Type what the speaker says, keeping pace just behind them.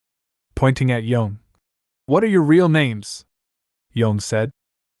pointing at Yong. What are your real names? Yong said.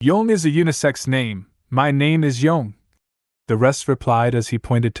 Yong is a unisex name. My name is Yong. The rest replied as he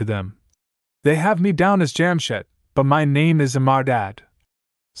pointed to them. They have me down as Jamshed, but my name is Amardad,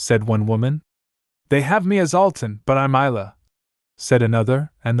 said one woman. They have me as Alton, but I'm Isla, said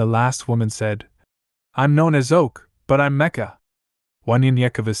another, and the last woman said, I'm known as Oak, but I'm Mecca. One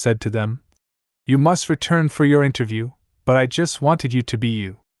Yanyekova said to them, You must return for your interview, but I just wanted you to be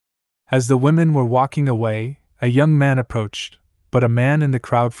you. As the women were walking away, a young man approached, but a man in the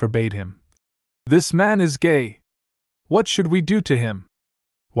crowd forbade him. This man is gay. What should we do to him?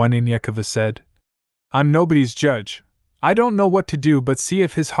 One Yanyekova said, I'm nobody's judge. I don't know what to do but see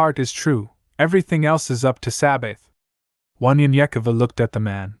if his heart is true. Everything else is up to Sabaoth. One Yanyekova looked at the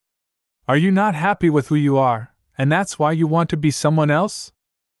man. Are you not happy with who you are, and that's why you want to be someone else?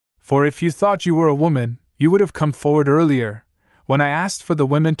 For if you thought you were a woman, you would have come forward earlier, when I asked for the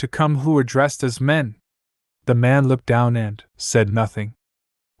women to come who were dressed as men. The man looked down and said nothing.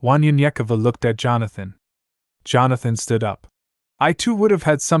 One Yanyekova looked at Jonathan. Jonathan stood up. I too would have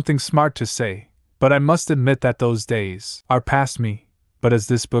had something smart to say, but I must admit that those days are past me, but as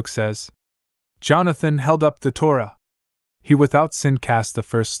this book says. Jonathan held up the Torah. He without sin cast the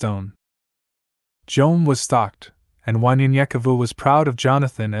first stone. Joan was stalked, and One Yanyekova was proud of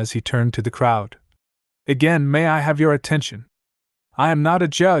Jonathan as he turned to the crowd. Again, may I have your attention? I am not a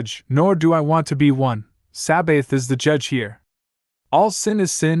judge, nor do I want to be one. Sabaoth is the judge here. All sin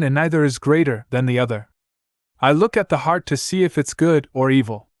is sin, and neither is greater than the other. I look at the heart to see if it's good or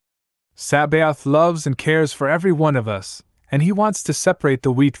evil. Sabaoth loves and cares for every one of us, and he wants to separate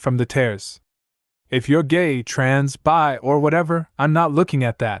the wheat from the tares. If you're gay, trans, bi, or whatever, I'm not looking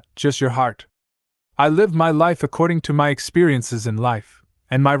at that, just your heart. I live my life according to my experiences in life,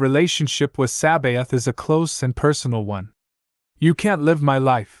 and my relationship with Sabaoth is a close and personal one. You can't live my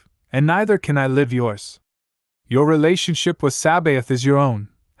life, and neither can I live yours. Your relationship with Sabaoth is your own.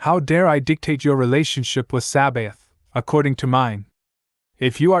 How dare I dictate your relationship with Sabaoth, according to mine?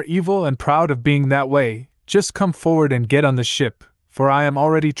 If you are evil and proud of being that way, just come forward and get on the ship, for I am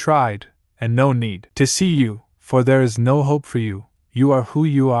already tried, and no need to see you, for there is no hope for you. You are who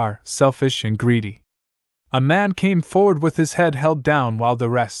you are, selfish and greedy. A man came forward with his head held down while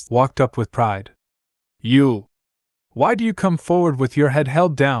the rest walked up with pride. You! Why do you come forward with your head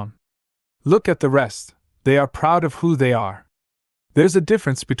held down? Look at the rest, they are proud of who they are. There's a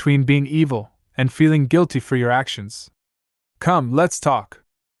difference between being evil and feeling guilty for your actions. Come, let's talk.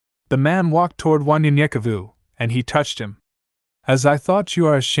 The man walked toward One Yanyekova, and he touched him. As I thought you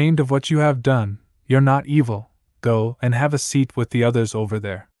are ashamed of what you have done, you're not evil. Go and have a seat with the others over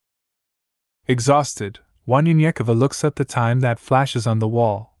there. Exhausted, One Yanyekova looks at the time that flashes on the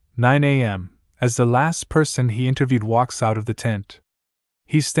wall, 9 a.m., as the last person he interviewed walks out of the tent.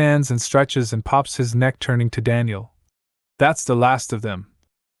 He stands and stretches and pops his neck, turning to Daniel. That's the last of them.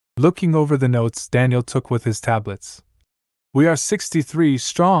 Looking over the notes Daniel took with his tablets. We are 63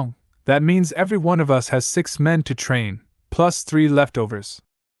 strong. That means every one of us has 6 men to train, plus 3 leftovers.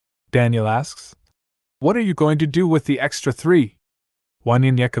 Daniel asks. What are you going to do with the extra 3? One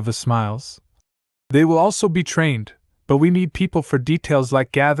Yanyekova smiles. They will also be trained, but we need people for details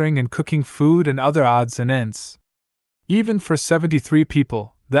like gathering and cooking food and other odds and ends. Even for 73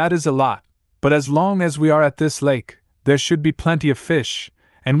 people, that is a lot, but as long as we are at this lake, there should be plenty of fish,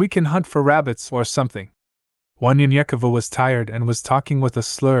 and we can hunt for rabbits or something. One Yanyekova was tired and was talking with a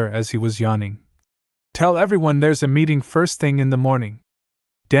slur as he was yawning. Tell everyone there's a meeting first thing in the morning.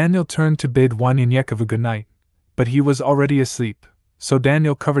 Daniel turned to bid One Yanyekova good night, but he was already asleep, so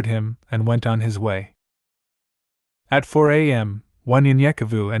Daniel covered him and went on his way. At 4 a.m., One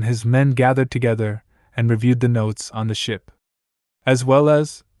Yanyekova and his men gathered together and reviewed the notes on the ship, as well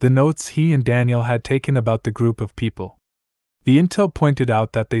as the notes he and Daniel had taken about the group of people. The intel pointed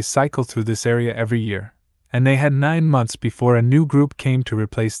out that they cycle through this area every year, and they had 9 months before a new group came to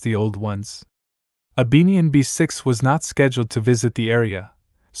replace the old ones. Abenian B6 was not scheduled to visit the area,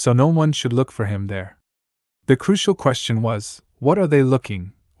 so no one should look for him there. The crucial question was, what are they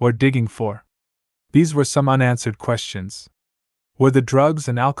looking or digging for? These were some unanswered questions. Were the drugs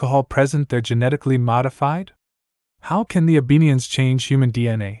and alcohol present there genetically modified? How can the Abenians change human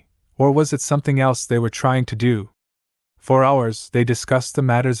DNA, or was it something else they were trying to do? For hours they discussed the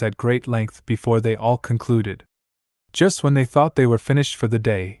matters at great length before they all concluded. Just when they thought they were finished for the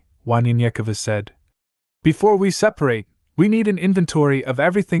day, One Yanyekova said, Before we separate, we need an inventory of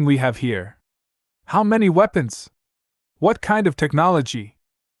everything we have here. How many weapons? What kind of technology?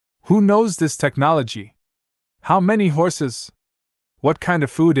 Who knows this technology? How many horses? What kind of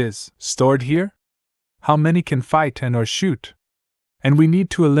food is stored here? How many can fight and or shoot? And we need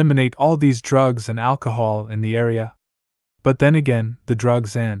to eliminate all these drugs and alcohol in the area. But then again, the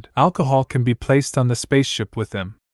drugs and alcohol can be placed on the spaceship with them.